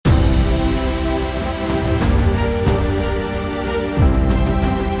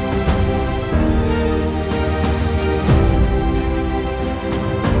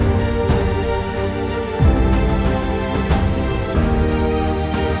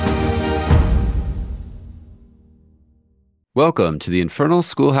Welcome to the Infernal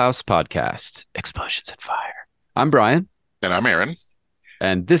Schoolhouse Podcast, Explosions and Fire. I'm Brian. And I'm Aaron.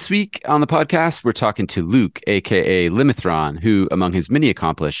 And this week on the podcast, we're talking to Luke, a.k.a. Limithron, who, among his many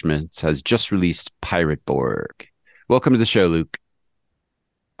accomplishments, has just released Pirate Borg. Welcome to the show, Luke.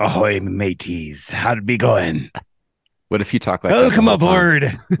 Ahoy, mateys. How'd it be going? What if you talk like that? Welcome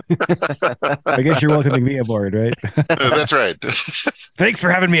aboard. I guess you're welcoming me aboard, right? That's right. Thanks for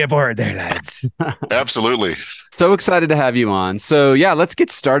having me aboard there, lads. Absolutely. So excited to have you on. So yeah, let's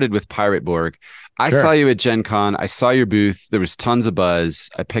get started with Pirate Borg. I saw you at Gen Con. I saw your booth. There was tons of buzz.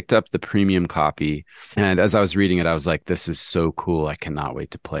 I picked up the premium copy. And as I was reading it, I was like, this is so cool. I cannot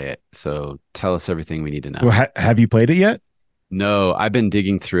wait to play it. So tell us everything we need to know. Well, have you played it yet? No, I've been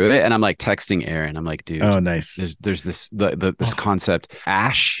digging through it, and I'm like texting Aaron. I'm like, dude, oh, nice. There's this this concept,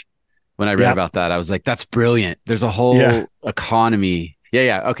 Ash. When I read about that, I was like, that's brilliant. There's a whole economy.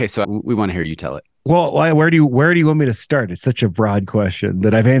 Yeah. Okay, so we want to hear you tell it. Well, where do you want me to start? It's such a broad question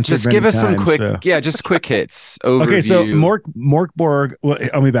that I've answered. Just give us times, some quick, so. just quick hits. Overview. Okay, so Mork Borg. Well,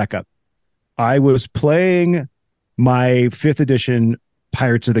 let me back up. I was playing my 5th edition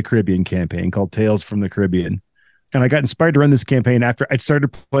Pirates of the Caribbean campaign called Tales from the Caribbean. And I got inspired to run this campaign after I'd started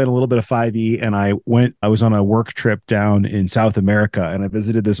playing a little bit of 5e, and I was on a work trip down in South America, and I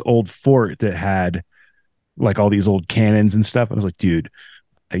visited this old fort that had like all these old cannons and stuff. I was like, dude,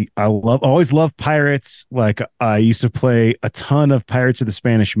 I always loved pirates. Like I used to play a ton of Pirates of the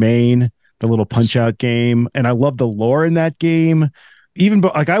Spanish Main, the little punch out game. And I loved the lore in that game. Even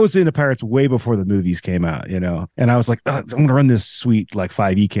like I was into pirates way before the movies came out, and I was like, I'm going to run this sweet like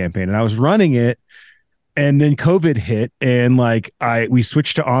 5e campaign. And I was running it. And then COVID hit, and like we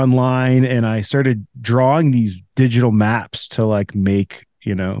switched to online, and I started drawing these digital maps to like make,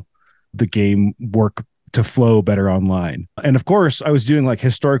 the game work to flow better online. And of course, I was doing like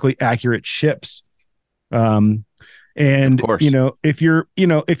historically accurate ships. And if you're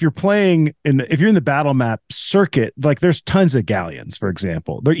playing if you're in the battle map circuit, like there's tons of galleons, for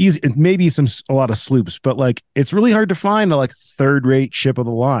example. They're easy, maybe a lot of sloops, but like it's really hard to find a like third-rate ship of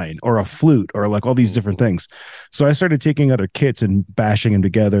the line or a flute or like all these different things. So I started taking other kits and bashing them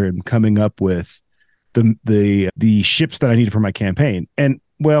together and coming up with the ships that I needed for my campaign. And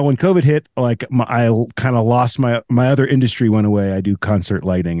well, when COVID hit, like I kind of lost my other industry went away. I do concert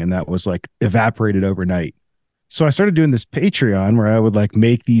lighting, and that was like evaporated overnight. So I started doing this Patreon where I would like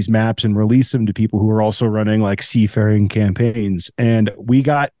make these maps and release them to people who were also running like seafaring campaigns. And we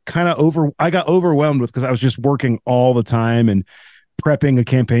got I got overwhelmed because I was just working all the time and prepping a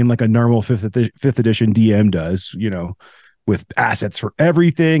campaign like a normal fifth edition DM does, with assets for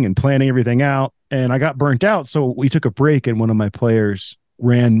everything and planning everything out. And I got burnt out. So we took a break, and one of my players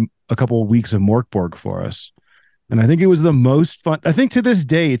ran a couple of weeks of Mork Borg for us. And I think it was the most fun. I think to this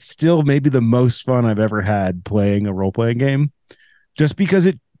day, it's still maybe the most fun I've ever had playing a role-playing game, just because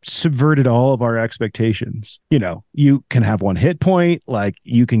it subverted all of our expectations. You can have one hit point, like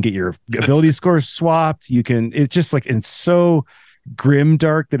you can get your ability scores swapped. It's just like, it's so grim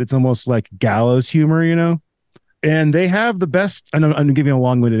dark that it's almost like gallows humor, And they have the best, I know I'm giving a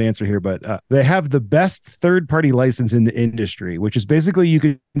long-winded answer here, but they have the best third-party license in the industry, which is basically you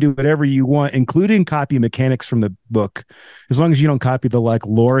can do whatever you want, including copy mechanics from the book, as long as you don't copy the like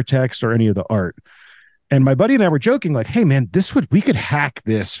lore text or any of the art. And my buddy and I were joking like, hey man, we could hack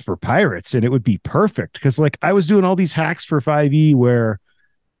this for pirates and it would be perfect. Because like I was doing all these hacks for 5e where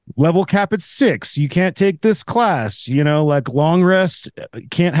level cap at 6, you can't take this class, like long rest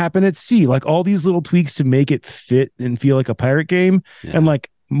can't happen at sea, like all these little tweaks to make it fit and feel like a pirate game. And like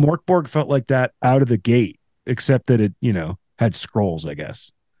Mork Borg felt like that out of the gate, except that it had scrolls, I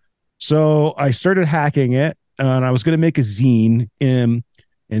guess. So I started hacking it, and I was going to make a zine, and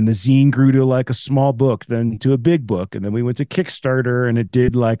the zine grew to like a small book, then to a big book, and then we went to Kickstarter, and it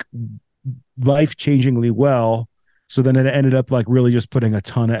did like life-changingly well. So then it ended up like really just putting a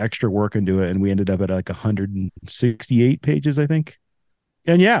ton of extra work into it. And we ended up at like 168 pages, I think.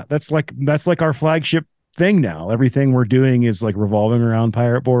 And yeah, that's like our flagship thing now. Everything we're doing is like revolving around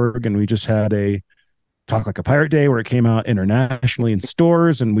Pirate Borg. And we just had a Talk Like a Pirate Day where it came out internationally in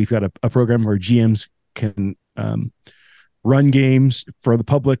stores. And we've got a program where GMs can run games for the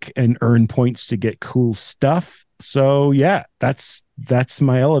public and earn points to get cool stuff. So yeah, that's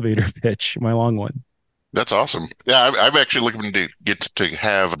my elevator pitch, my long one. That's awesome. Yeah, I'm actually looking to get to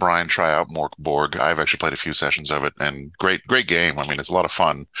have Brian try out Mork Borg. I've actually played a few sessions of it, and great game. I mean, it's a lot of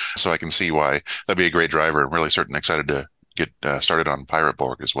fun, so I can see why that'd be a great driver. I'm really excited to get started on Pirate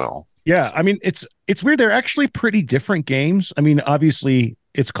Borg as well. Yeah, I mean, it's weird. They're actually pretty different games. I mean, obviously,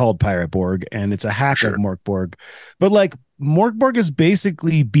 it's called Pirate Borg, and it's a hack of Mork Borg, but like Morgborg is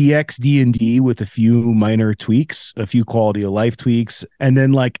basically BX D&D with a few minor tweaks, a few quality of life tweaks, and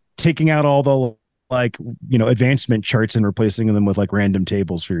then like taking out all the like, advancement charts and replacing them with like random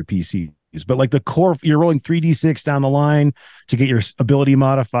tables for your PCs. But like the core, you're rolling 3d6 down the line to get your ability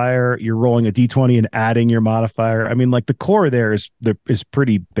modifier. You're rolling a d20 and adding your modifier. I mean, like the core there is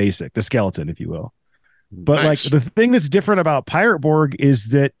pretty basic, the skeleton, if you will. But nice. Like the thing that's different about Pirate Borg is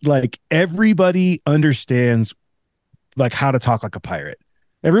that like everybody understands like how to talk like a pirate.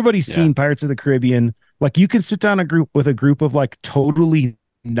 Everybody's seen Pirates of the Caribbean. Like you can sit down with a group of like totally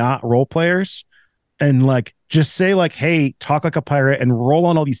not role players and like just say like, hey, talk like a pirate and roll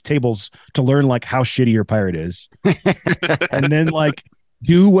on all these tables to learn like how shitty your pirate is. And then like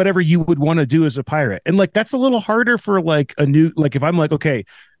do whatever you would want to do as a pirate. And like that's a little harder for like a new, like if I'm like, okay,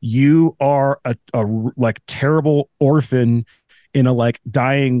 you are a like terrible orphan in a like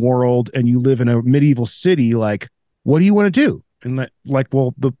dying world and you live in a medieval city, like what do you want to do? And that, like,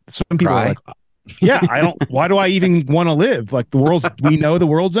 well, some people are like, yeah, why do I even want to live? Like we know the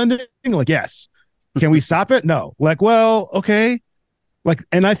world's ending. Like, yes. Can we stop it? No. Like, well, okay. Like,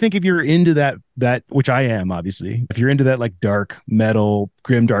 and I think if you're into that, which I am, obviously, if you're into that like dark metal,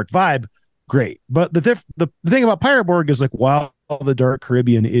 grim dark vibe, great. But the thing about Pirate Borg is like, while the dark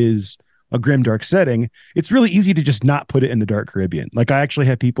Caribbean is a grim dark setting, it's really easy to just not put it in the dark Caribbean. Like I actually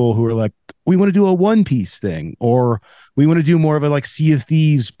have people who are like, we want to do a One Piece thing, or we want to do more of a like Sea of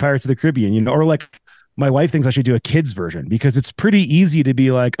Thieves, Pirates of the Caribbean, or like my wife thinks I should do a kids version because it's pretty easy to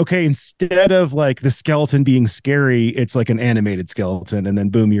be like, okay, instead of like the skeleton being scary, it's like an animated skeleton. And then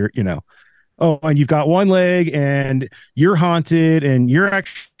boom, you're, oh, and you've got one leg and you're haunted and you're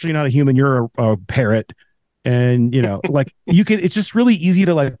actually not a human. You're a parrot. And, like it's just really easy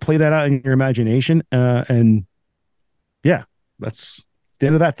to like play that out in your imagination. And yeah, that's the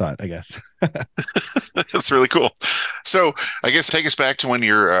end of that thought, I guess. That's really cool. So I guess take us back to when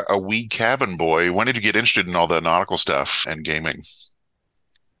you're a wee cabin boy. When did you get interested in all the nautical stuff and gaming?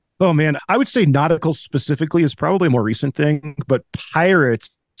 Oh man, I would say nautical specifically is probably a more recent thing, but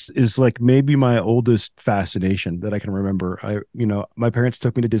pirates is like maybe my oldest fascination that I can remember. My parents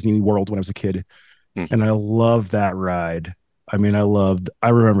took me to Disney World when I was a kid, and I loved that ride. I mean, I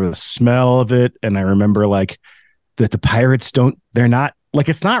remember the smell of it, and I remember like that the pirates they're not like,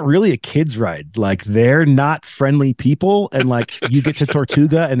 it's not really a kid's ride. Like they're not friendly people. And like you get to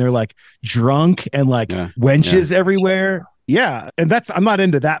Tortuga and they're like drunk and like wenches everywhere. Yeah. And I'm not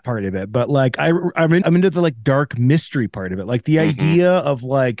into that part of it, but like I'm into the like dark mystery part of it. Like the idea of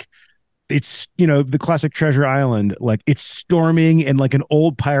like, it's, the classic Treasure Island, like it's storming and like an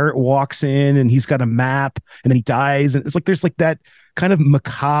old pirate walks in and he's got a map and then he dies. And it's like, there's like that kind of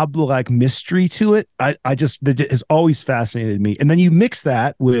macabre like mystery to it. That has always fascinated me. And then you mix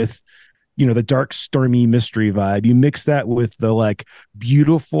that with, the dark, stormy mystery vibe. You mix that with the like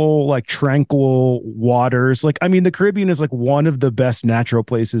beautiful, like tranquil waters. Like, I mean, the Caribbean is like one of the best natural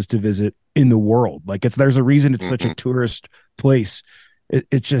places to visit in the world. Like there's a reason it's such a tourist place.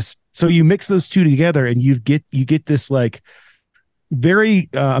 It just, so you mix those two together and you get this like very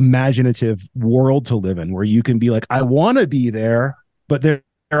imaginative world to live in where you can be like, I want to be there, but there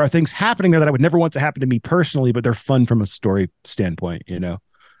are things happening there that I would never want to happen to me personally, but they're fun from a story standpoint, Yeah.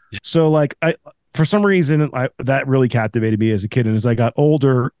 So like for some reason that really captivated me as a kid. And as I got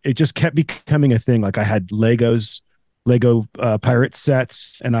older, it just kept becoming a thing. Like I had Lego pirate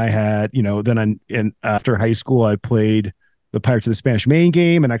sets, and I had, and after high school, I played the Pirates of the Spanish Main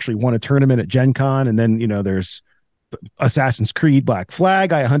game and actually won a tournament at Gen Con. And then, there's Assassin's Creed Black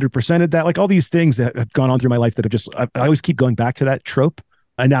Flag. I 100%ed that. Like all these things that have gone on through my life that have just, I always keep going back to that trope.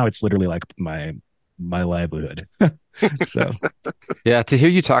 And now it's literally like my livelihood. So yeah, to hear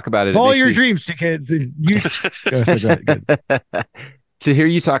you talk about it, follow your dreams, kids. To hear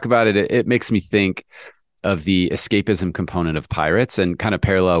you talk about it, it makes me think of the escapism component of pirates and kind of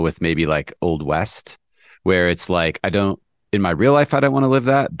parallel with maybe like Old West, where it's like, in my real life, I don't want to live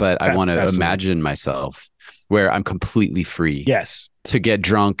that, but I want to imagine myself where I'm completely free. Yes. To get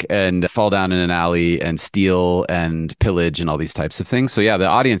drunk and fall down in an alley and steal and pillage and all these types of things. So yeah, the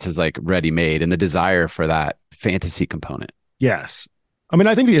audience is like ready made, and the desire for that fantasy component. Yes. I mean,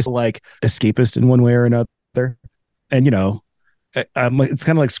 I think it's like escapist in one way or another. And, it's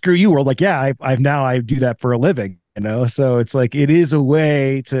kind of like, screw you world. Like, yeah, I do that for a living, So it's like, it is a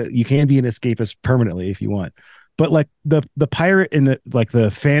way you can be an escapist permanently if you want. But like the pirate in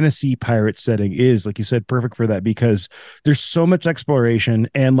the fantasy pirate setting is, like you said, perfect for that because there's so much exploration.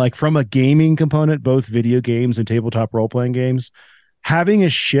 And like from a gaming component, both video games and tabletop role-playing games, having a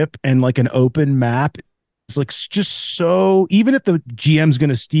ship and like an open map is like just so, even if the GM's going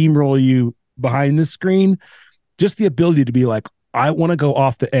to steamroll you behind the screen, just the ability to be like, I want to go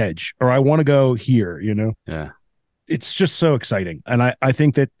off the edge, or I want to go here, Yeah. It's just so exciting. And I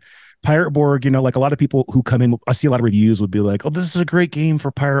think that Pirate Borg, like a lot of people who come in, I see a lot of reviews would be like, oh, this is a great game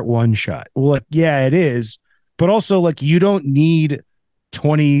for Pirate One Shot. Well, like, yeah, it is. But also, like, you don't need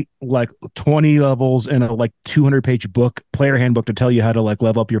 20 levels in a 200-page book, player handbook, to tell you how to like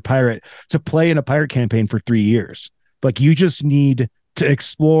level up your pirate to play in a pirate campaign for 3 years. Like, you just need to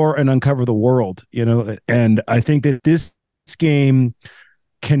explore and uncover the world, and I think that this game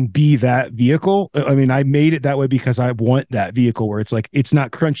can be that vehicle. I mean, I made it that way because I want that vehicle where it's like, it's not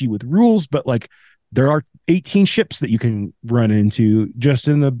crunchy with rules, but like there are 18 ships that you can run into just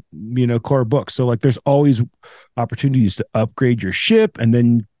in the, core book. So like, there's always opportunities to upgrade your ship and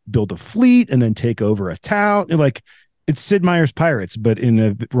then build a fleet and then take over a town. And like, it's Sid Meier's Pirates, but in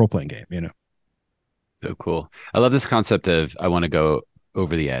a role-playing game, So cool. I love this concept of, I want to go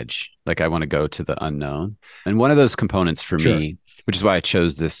over the edge. Like, I want to go to the unknown. And one of those components for me, which is why I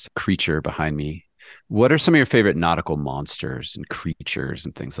chose this creature behind me. What are some of your favorite nautical monsters and creatures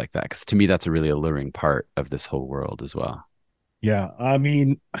and things like that? Because to me, that's a really alluring part of this whole world as well. Yeah. I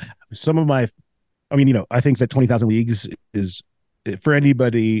mean, I think that 20,000 Leagues is, for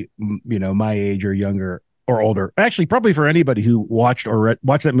anybody, my age or younger or older, actually, probably for anybody who watched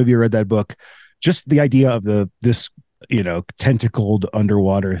that movie or read that book, just the idea of this tentacled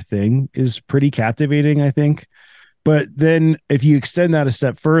underwater thing is pretty captivating, I think. But then if you extend that a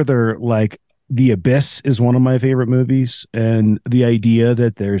step further, like The Abyss is one of my favorite movies. And the idea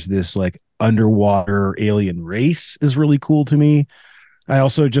that there's this like underwater alien race is really cool to me. I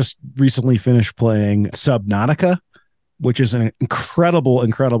also just recently finished playing Subnautica, which is an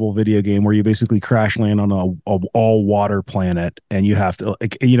incredible video game where you basically crash land on a all water planet. And you have to,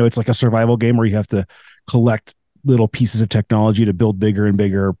 it's like a survival game where you have to collect little pieces of technology to build bigger and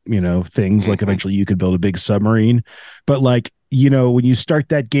bigger, things. Like eventually you could build a big submarine. But like, when you start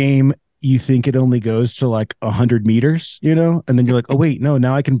that game, you think it only goes to like 100 meters, and then you're like, oh wait, no,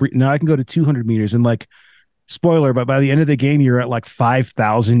 now I can go to 200 meters. And like, spoiler, but by the end of the game, you're at like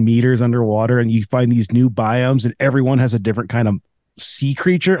 5,000 meters underwater and you find these new biomes and everyone has a different kind of sea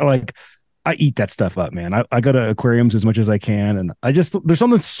creature. Like, I eat that stuff up, man. I go to aquariums as much as I can. And there's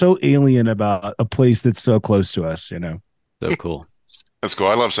something so alien about a place that's so close to us, So cool. That's cool.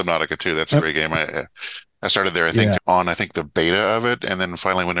 I love Subnautica too. That's a great game. I started there, I think the beta of it. And then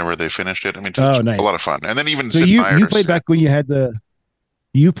finally, whenever they finished it, I mean, it's a lot of fun. And then even so you played back when you had the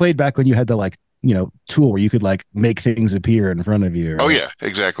like, tool where you could like make things appear in front of you. Right? Oh yeah,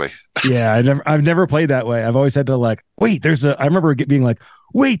 exactly. Yeah. I've never played that way. I've always had to like, wait, I remember being like,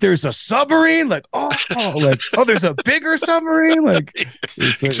 wait, there's a submarine? Like, there's a bigger submarine? Like,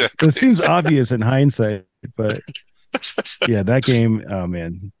 exactly. It seems obvious in hindsight, but yeah, that game, oh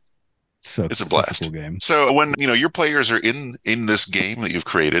man. It's a blast. Cool game. So when your players are in this game that you've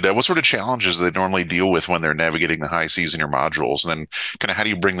created, what sort of challenges do they normally deal with when they're navigating the high seas in your modules? And then kind of how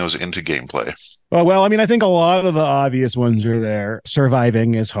do you bring those into gameplay? Well, I mean, I think a lot of the obvious ones are there.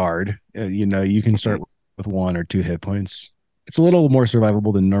 Surviving is hard. You can start with 1 or 2 hit points. It's a little more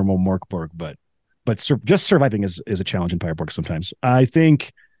survivable than normal Morkborg, but just surviving is a challenge in Pirate Borg sometimes. I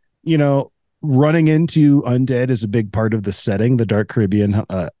think, running into undead is a big part of the setting. The Dark Caribbean,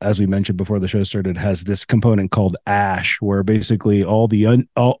 as we mentioned before the show started, has this component called ash, where basically all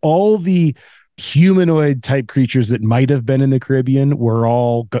the humanoid type creatures that might have been in the Caribbean were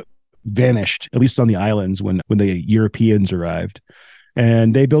all vanished, at least on the islands when the Europeans arrived.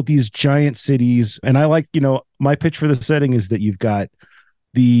 And they built these giant cities. And I like, my pitch for the setting is that you've got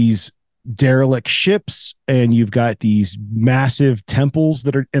these derelict ships and you've got these massive temples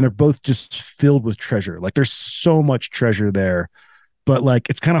they're both just filled with treasure. Like, there's so much treasure there, but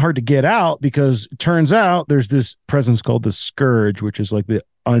like, it's kind of hard to get out because it turns out there's this presence called the Scourge, which is like the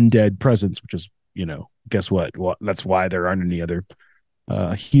undead presence, which is, guess what? Well, that's why there aren't any other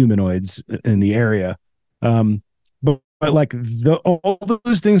humanoids in the area. But like all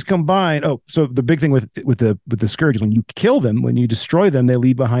those things combined. Oh, so the big thing with the Scourge is when you kill them, when you destroy them, they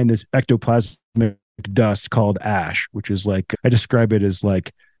leave behind this ectoplasmic dust called ash, which is like, I describe it as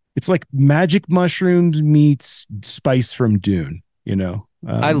like, it's like magic mushrooms meets spice from Dune.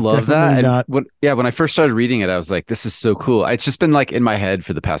 I love that. When I first started reading it, I was like, this is so cool. It's just been like in my head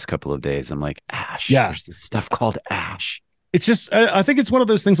for the past couple of days. I'm like, ash. Yeah, there's this stuff called ash. It's just, I think it's one of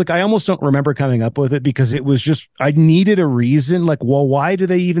those things, like, I almost don't remember coming up with it because it was just, I needed a reason. Like, well, why do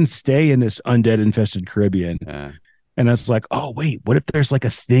they even stay in this undead infested Caribbean? Yeah. And I was like, oh, wait, what if there's like a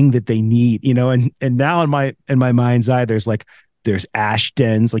thing that they need, and now in my mind's eye, there's ash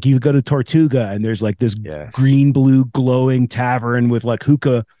dens. Like, you go to Tortuga and there's like this green, blue glowing tavern with like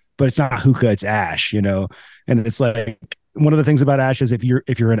hookah, but it's not hookah, it's ash, and And it's like one of the things about Ash is if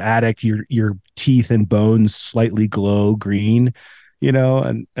you're an addict, your teeth and bones slightly glow green,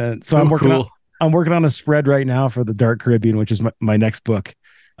 and so I'm working on a spread right now for the Dark Caribbean, which is my next book.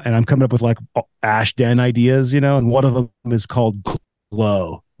 And I'm coming up with like Ash Den ideas, and one of them is called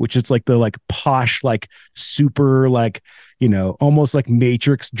Glow, which is like the like posh, like super, like, almost like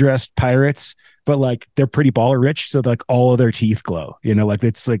Matrix dressed pirates, but like they're pretty baller rich. So like all of their teeth glow, like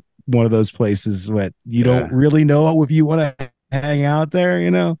it's like one of those places that you don't really know if you want to hang out there,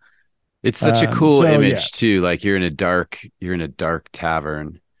 It's such a cool image too. Like you're in a dark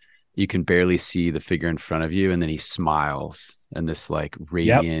tavern. You can barely see the figure in front of you, and then he smiles, and this like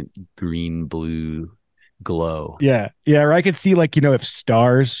radiant green blue glow. Yeah. Or I could see like, if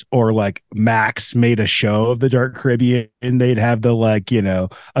Stars or like Max made a show of the Dark Caribbean, and they'd have the like,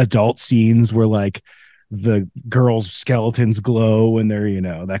 adult scenes where like the girls' skeletons glow and they're,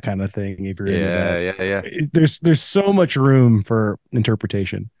 that kind of thing. If you're into that. There's so much room for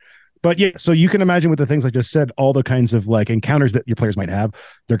interpretation. But yeah, so you can imagine with the things I just said, all the kinds of like encounters that your players might have.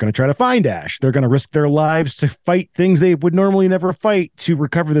 They're going to try to find Ash. They're going to risk their lives to fight things they would normally never fight to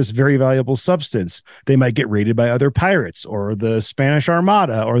recover this very valuable substance. They might get raided by other pirates, or the Spanish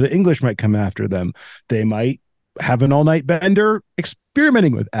Armada, or the English might come after them. They might have an all-night bender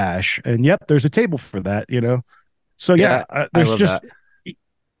experimenting with Ash. And yep, there's a table for that, So there's just... that.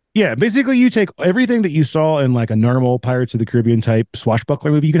 Yeah, basically you take everything that you saw in like a normal Pirates of the Caribbean type swashbuckler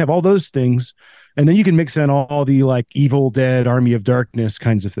movie. You can have all those things, and then you can mix in all the like Evil Dead, Army of Darkness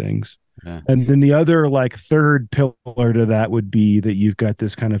kinds of things. Yeah. And then the other like third pillar to that would be that you've got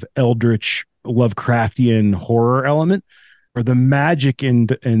this kind of eldritch Lovecraftian horror element, where the magic in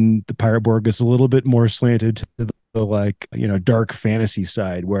the Pirate Borg is a little bit more slanted to the like, dark fantasy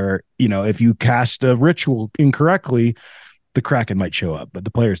side, where, if you cast a ritual incorrectly, the Kraken might show up, but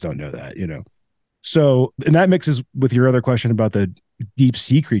the players don't know that, So, and that mixes with your other question about the deep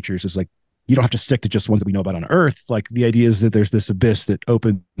sea creatures. Is like, you don't have to stick to just ones that we know about on Earth. Like the idea is that there's this abyss that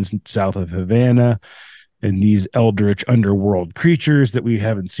opens south of Havana, and these eldritch underworld creatures that we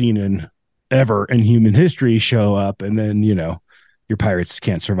haven't seen ever in human history show up. And then, your pirates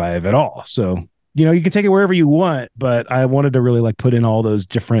can't survive at all. So, you can take it wherever you want, but I wanted to really like put in all those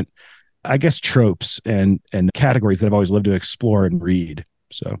different, I guess, tropes and categories that I've always loved to explore and read.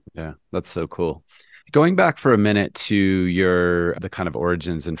 So yeah, that's so cool. Going back for a minute to the kind of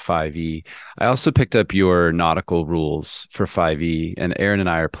origins in 5e, I also picked up your nautical rules for 5e, and Aaron and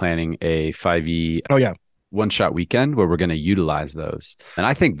I are planning a 5e one-shot weekend where we're going to utilize those. And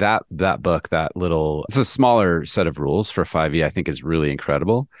I think that book, it's a smaller set of rules for 5e, I think is really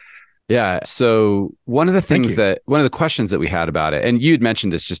incredible. Yeah. So one of the questions that we had about it, and you'd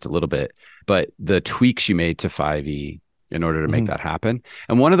mentioned this just a little bit, but the tweaks you made to 5e in order to make that happen.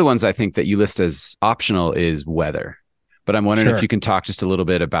 And one of the ones I think that you list as optional is weather. But I'm wondering if you can talk just a little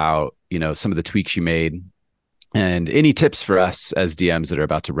bit about, some of the tweaks you made and any tips for us as DMs that are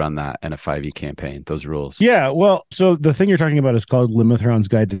about to run that in a 5e campaign, those rules. Yeah, well, so the thing you're talking about is called Limithron's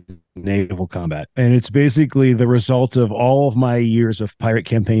Guide to Naval Combat. And it's basically the result of all of my years of pirate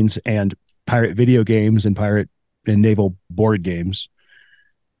campaigns and pirate video games and pirate and naval board games,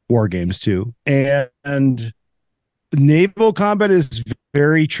 war games too. And naval combat is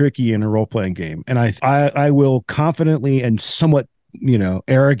very tricky in a role-playing game. And I will confidently and somewhat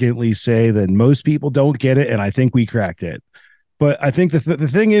arrogantly say that most people don't get it, and I think we cracked it. But I think the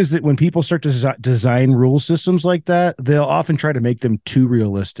thing is that when people start to design rule systems like that, they'll often try to make them too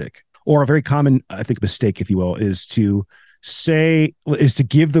realistic. Or a very common, I think, mistake, if you will, is to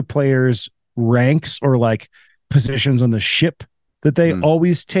give the players ranks or like positions on the ship that they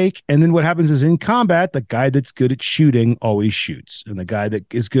always take. And then what happens is in combat, the guy that's good at shooting always shoots, and the guy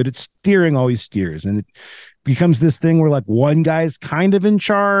that is good at steering always steers. And it becomes this thing where like one guy's kind of in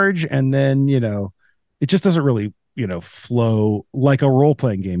charge, and then, it just doesn't really, flow like a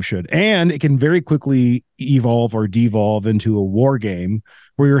role-playing game should. And it can very quickly evolve or devolve into a war game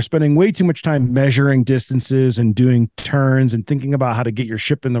where you're spending way too much time measuring distances and doing turns and thinking about how to get your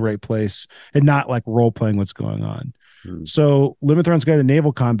ship in the right place, and not like role-playing what's going on. So Limithron's Guide to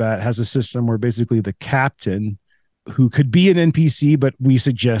Naval Combat has a system where basically the captain, who could be an NPC, but we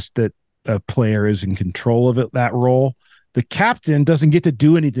suggest that a player is in control of that role. The captain doesn't get to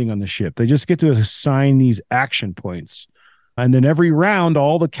do anything on the ship. They just get to assign these action points. And then every round,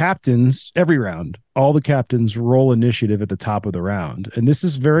 all the captains roll initiative at the top of the round. And this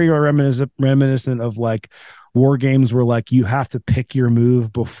is very reminiscent of like war games where like you have to pick your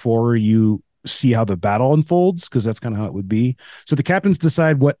move before you see how the battle unfolds, because that's kind of how it would be. So the captains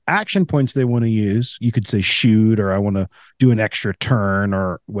decide what action points they want to use. You could say shoot, or I want to do an extra turn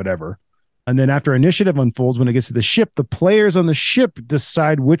or whatever. And then after initiative unfolds, when it gets to the ship, the players on the ship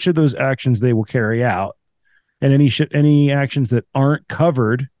decide which of those actions they will carry out. And any actions that aren't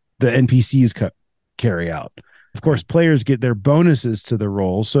covered, the NPCs carry out. Of course, players get their bonuses to the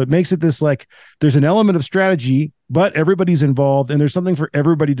rolls. So it makes it this like there's an element of strategy, but everybody's involved and there's something for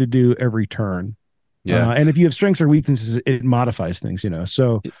everybody to do every turn. Yeah. And if you have strengths or weaknesses, it modifies things,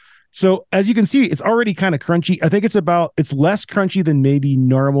 So as you can see, it's already kind of crunchy. I think it's less crunchy than maybe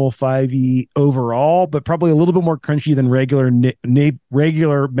normal 5e overall, but probably a little bit more crunchy than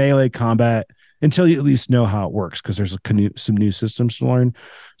regular melee combat until you at least know how it works, because there's some new systems to learn.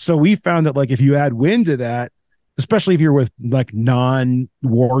 So we found that like if you add wind to that, especially if you're with like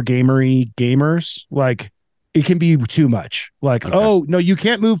non-war gamery gamers, like it can be too much. Like, oh no, you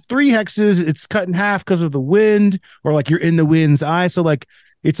can't move 3 hexes. It's cut in half because of the wind, or like you're in the wind's eye. So like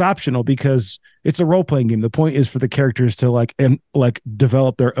it's optional because it's a role-playing game. The point is for the characters to like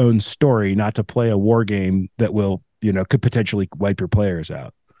develop their own story, not to play a war game that will, could potentially wipe your players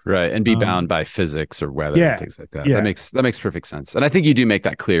out. Right. And be bound by physics or weather and things like that. Yeah. That makes perfect sense. And I think you do make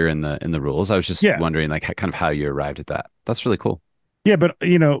that clear in the rules. I was just wondering like kind of how you arrived at that. That's really cool. Yeah. But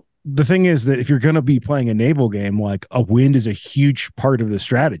the thing is that if you're going to be playing a naval game, like a wind is a huge part of the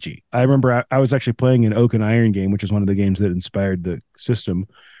strategy. I remember I was actually playing an Oak and Iron game, which is one of the games that inspired the system,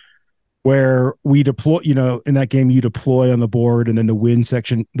 where we deploy, in that game, you deploy on the board and then the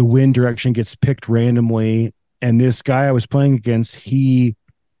wind direction gets picked randomly. And this guy I was playing against, he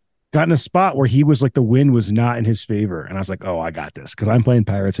got in a spot where he was like, the wind was not in his favor. And I was like, oh, I got this. Cause I'm playing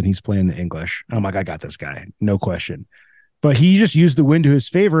pirates and he's playing the English. I'm like, I got this guy. No question. But he just used the wind to his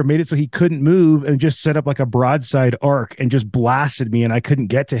favor, made it so he couldn't move, and just set up like a broadside arc and just blasted me. And I couldn't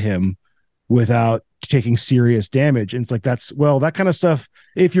get to him without taking serious damage. And it's like, that kind of stuff.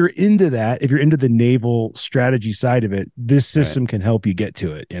 If you're into that, if you're into the naval strategy side of it, this system can help you get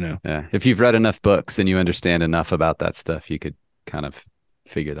to it, Yeah. If you've read enough books and you understand enough about that stuff, you could kind of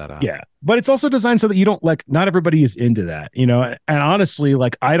figure that out. Yeah. But it's also designed so that you don't not everybody is into that, and honestly,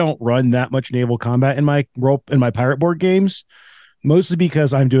 like I don't run that much naval combat in my pirate board games, mostly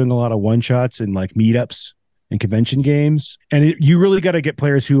because I'm doing a lot of one shots and like meetups and convention games. And you really got to get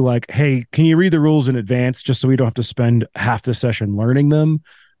players who like, hey, can you read the rules in advance just so we don't have to spend half the session learning them?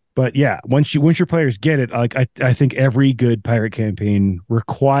 But yeah, once your players get it, like I think every good pirate campaign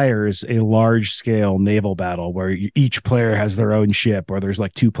requires a large scale naval battle where each player has their own ship, or there's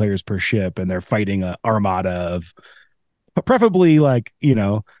like 2 players per ship, and they're fighting an armada of preferably like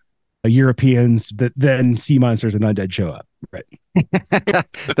Europeans that then sea monsters and undead show up. Right.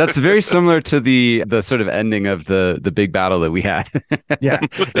 That's very similar to the sort of ending of the big battle that we had. Yeah.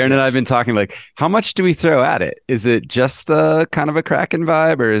 Aaron and I have been talking like, how much do we throw at it? Is it just a kind of a Kraken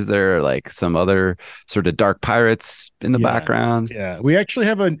vibe, or is there like some other sort of dark pirates in the background? Yeah. We actually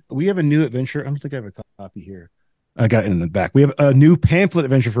have a new adventure. I don't think I have a copy here. I got it in the back. We have a new pamphlet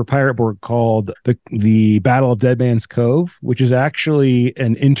adventure for Pirate Board called the Battle of Dead Man's Cove, which is actually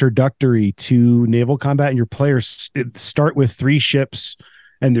an introductory to naval combat. And your players start with 3 ships,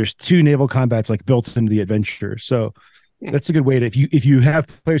 and there's 2 naval combats like built into the adventure. So that's a good way to, if you have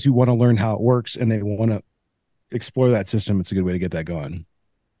players who want to learn how it works and they want to explore that system, it's a good way to get that going.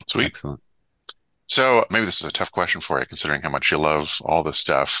 Sweet. Excellent. So maybe this is a tough question for you, considering how much you love all this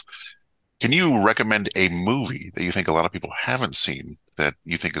stuff. Can you recommend a movie that you think a lot of people haven't seen that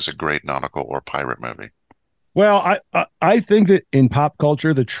you think is a great nautical or pirate movie? Well, I think that in pop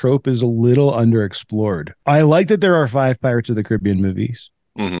culture, the trope is a little underexplored. I like that there are 5 Pirates of the Caribbean movies,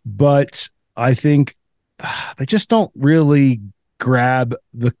 but I think they just don't really grab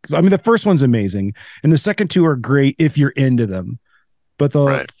the first one's amazing, and the second 2 are great if you're into them. But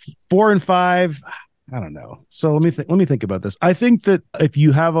the 4 and 5, I don't know. So let me think about this. I think that if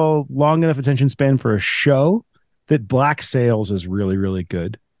you have a long enough attention span for a show, that Black Sails is really, really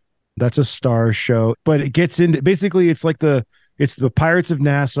good. That's a star show, but it gets into basically it's the Pirates of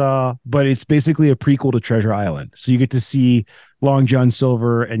Nassau, but it's basically a prequel to Treasure Island. So you get to see Long John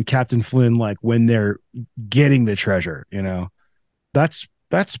Silver and Captain Flynn like when they're getting the treasure,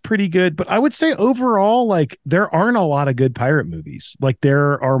 That's pretty good. But I would say overall, like there aren't a lot of good pirate movies. Like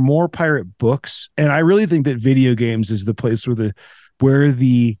there are more pirate books. And I really think that video games is the place where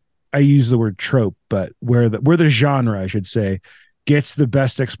I use the word trope, but where the genre, I should say, gets the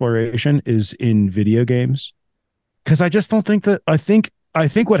best exploration is in video games. Cause I just don't think that I think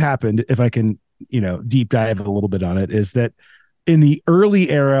what happened, if I can, deep dive a little bit on it, is that in the early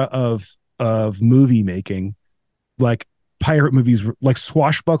era of movie making, like pirate movies, like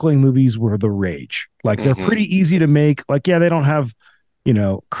swashbuckling movies, were the rage. Like they're pretty easy to make. Like, yeah, they don't have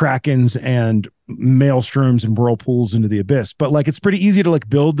krakens and maelstroms and whirlpools into the abyss. But like, it's pretty easy to like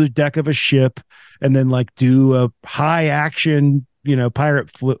build the deck of a ship and then like do a high action, pirate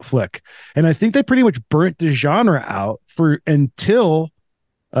flick. And I think they pretty much burnt the genre out until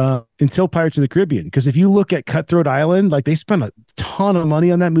Pirates of the Caribbean. Because if you look at Cutthroat Island, like they spent a ton of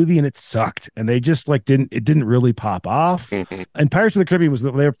money on that movie and it sucked. And they just like didn't really pop off. And Pirates of the Caribbean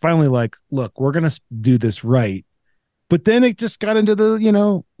they were finally like, look, we're going to do this right. But then it just got into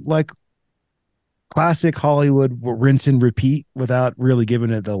the, like classic Hollywood rinse and repeat without really giving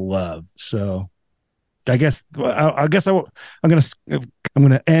it the love. So I'm going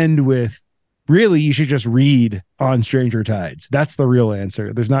to end with, really, you should just read On Stranger Tides. That's the real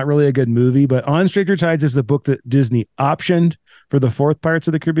answer. There's not really a good movie, but On Stranger Tides is the book that Disney optioned for the fourth Pirates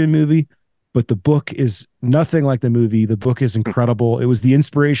of the Caribbean movie. But the book is nothing like the movie. The book is incredible. It was the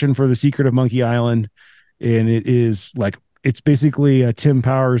inspiration for The Secret of Monkey Island. And it is like, it's basically a Tim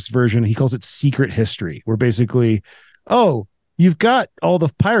Powers version. He calls it Secret History, where basically, you've got all the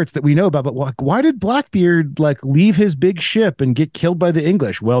pirates that we know about, but why did Blackbeard like leave his big ship and get killed by the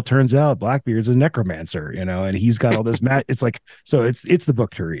English? Well, turns out Blackbeard's a necromancer, and he's got all this it's like, so it's the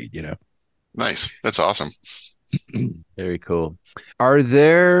book to read, Nice. That's awesome. Very cool.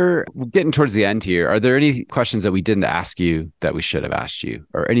 We're getting towards the end here. Are there any questions that we didn't ask you that we should have asked you,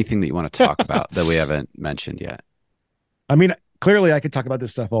 or anything that you want to talk about that we haven't mentioned yet? I mean, clearly I could talk about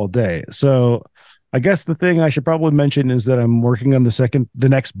this stuff all day. So I guess the thing I should probably mention is that I'm working on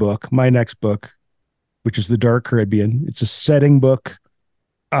my next book, which is The Dark Caribbean. It's a setting book.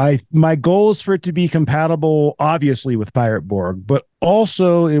 My goal is for it to be compatible, obviously, with Pirate Borg, but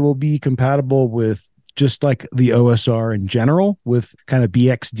also it will be compatible with just like the OSR in general, with kind of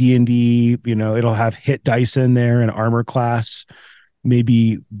BX D&D. It'll have hit dice in there and armor class,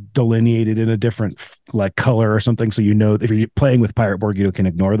 maybe delineated in a different like color or something, so if you're playing with Pirate Borg, you can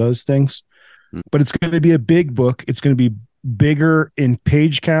ignore those things. But it's going to be a big book. It's going to be bigger in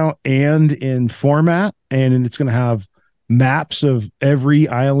page count and in format, and it's going to have maps of every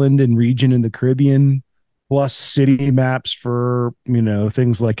island and region in the Caribbean, plus city maps for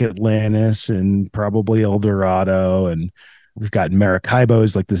things like Atlantis and probably El Dorado, and we've got Maracaibo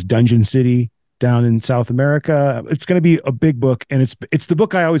is like this dungeon city down in South America. It's going to be a big book, and it's the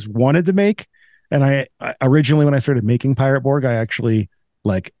book I always wanted to make. And I originally, when I started making Pirate Borg, I actually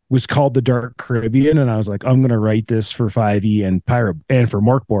was called The Dark Caribbean, and I was like, I'm going to write this for 5e and Pirate and for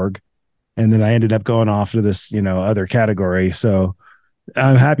Morkborg. And then I ended up going off to this, other category. So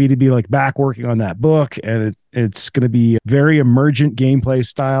I'm happy to be back working on that book, and it's going to be very emergent gameplay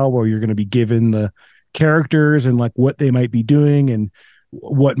style, where you're going to be given the characters and what they might be doing and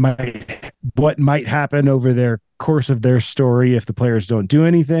what might happen over their course of their story if the players don't do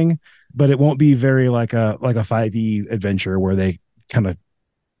anything. But it won't be very like a 5e adventure where they kind of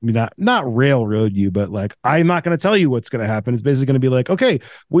not railroad you, but I'm not going to tell you what's going to happen. It's basically going to be okay,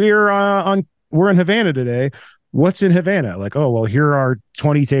 we're in Havana today. What's in Havana? Here are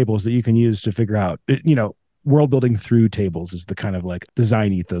 20 tables that you can use to figure out, world building through tables is the kind of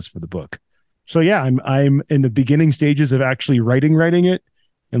design ethos for the book. So yeah, I'm in the beginning stages of actually writing it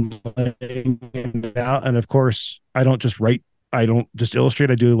and laying it out. And of course, I don't just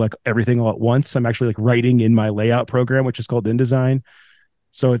illustrate. I do everything all at once. I'm actually writing in my layout program, which is called InDesign.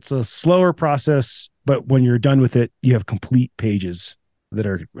 So it's a slower process, but when you're done with it, you have complete pages that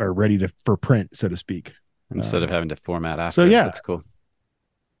are ready for print, so to speak. Instead of having to format after. So yeah, that's cool.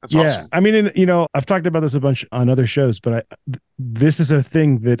 That's awesome. I mean, I've talked about this a bunch on other shows, but this is a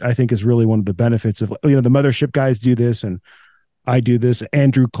thing that I think is really one of the benefits of, the Mothership guys do this, and I do this.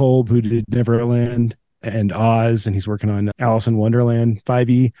 Andrew Kolb, who did Neverland and Oz, and he's working on Alice in Wonderland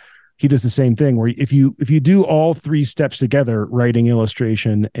 5e. He does the same thing, where if you do all three steps together, writing,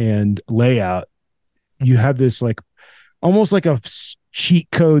 illustration, and layout, you have this almost like a cheat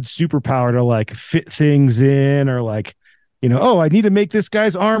code superpower to fit things in, or I need to make this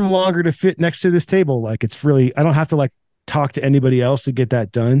guy's arm longer to fit next to this table. It's really, I don't have to talk to anybody else to get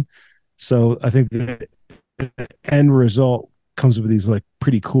that done. So I think the end result comes with these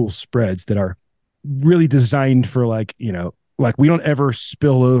pretty cool spreads that are really designed for we don't ever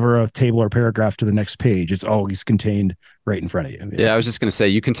spill over a table or paragraph to the next page. It's always contained right in front of you. Yeah, I was just going to say,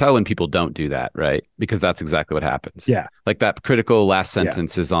 you can tell when people don't do that, right? Because that's exactly what happens. Yeah. That critical last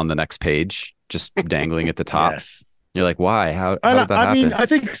sentence is on the next page, just dangling at the top. Yes. You're like, why? How did that happen? I mean, I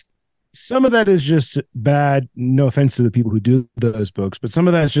think some of that is just bad. No offense to the people who do those books, but some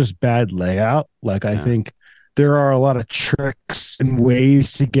of that is just bad layout. I think there are a lot of tricks and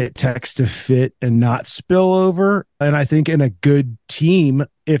ways to get text to fit and not spill over. And I think in a good team,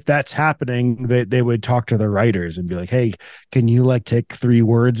 if that's happening, they would talk to the writers and be like, hey, can you like take 3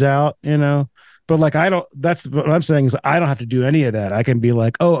 words out, you know? But like, that's what I'm saying is I don't have to do any of that. I can be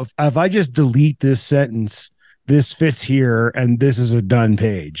like, oh, if I just delete this sentence, this fits here and this is a done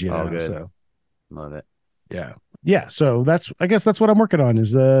page, you know? Good. So Love it. yeah. Yeah. So I guess that's what I'm working on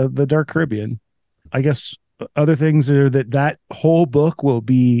is the Dark Caribbean. I guess other things are that whole book will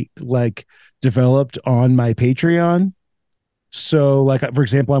be like developed on my Patreon. So like, for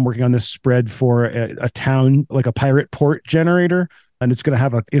example, I'm working on this spread for a town, like a pirate port generator. And it's going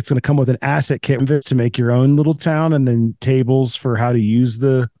to come with an asset kit to make your own little town and then tables for how to use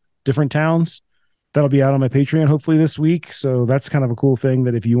the different towns. That'll be out on my Patreon hopefully this week. So that's kind of a cool thing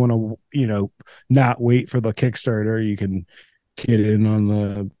that if you want to, you know, not wait for the Kickstarter, you can get in on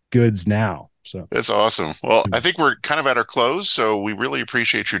the goods now. So that's awesome. Well, I think we're kind of at our close. So we really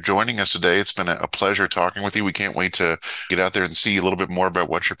appreciate you joining us today. It's been a pleasure talking with you. We can't wait to get out there and see a little bit more about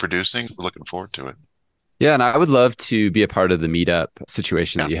what you're producing. We're looking forward to it. Yeah, and I would love to be a part of the meetup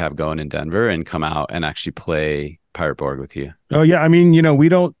situation that you have going in Denver and come out and actually play Pirate Borg with you. Oh, yeah. I mean, you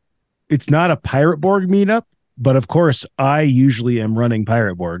know, it's not a Pirate Borg meetup, but of course, I usually am running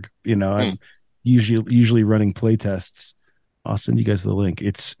Pirate Borg. You know, I'm usually running play tests. I'll send you guys the link.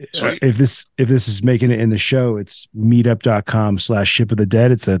 It's if this is making it in the show, it's meetup.com/Ship of the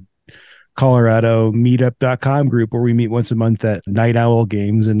Dead. It's a Colorado meetup.com group where we meet once a month at Night Owl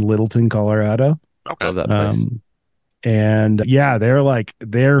Games in Littleton, Colorado. Okay. Love that place. And yeah,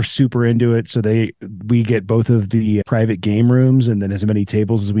 they're super into it. So we get both of the private game rooms and then as many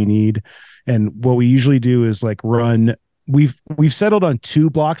tables as we need. And what we usually do is like we've settled on 2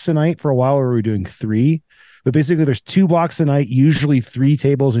 blocks a night for a while where we're doing 3, but basically there's 2 blocks a night, usually 3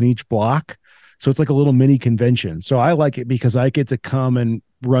 tables in each block. So it's like a little mini convention. So I like it because I get to come and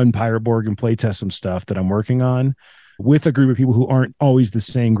run Pirate Borg and play test some stuff that I'm working on with a group of people who aren't always the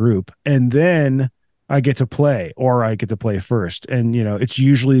same group. And then I get to play first. And, you know, it's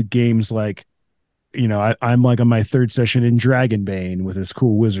usually games like, you know, I'm like on my 3rd session in Dragonbane with this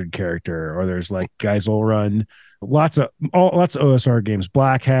cool wizard character, or there's like guys will run lots of OSR games,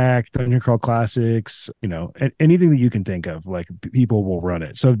 Black Hack, Dungeon Crawl Classics, you know, anything that you can think of, like people will run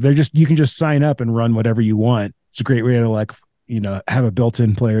it. So you can just sign up and run whatever you want. It's a great way to like, you know, have a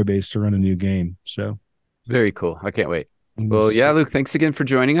built-in player base to run a new game. So very cool. I can't wait. Well, yeah, Luke, thanks again for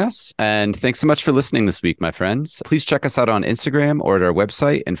joining us. And thanks so much for listening this week, my friends. Please check us out on Instagram or at our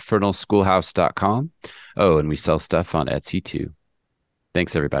website, infernalschoolhouse.com. Oh, and we sell stuff on Etsy too.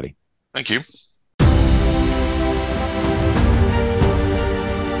 Thanks, everybody. Thank you.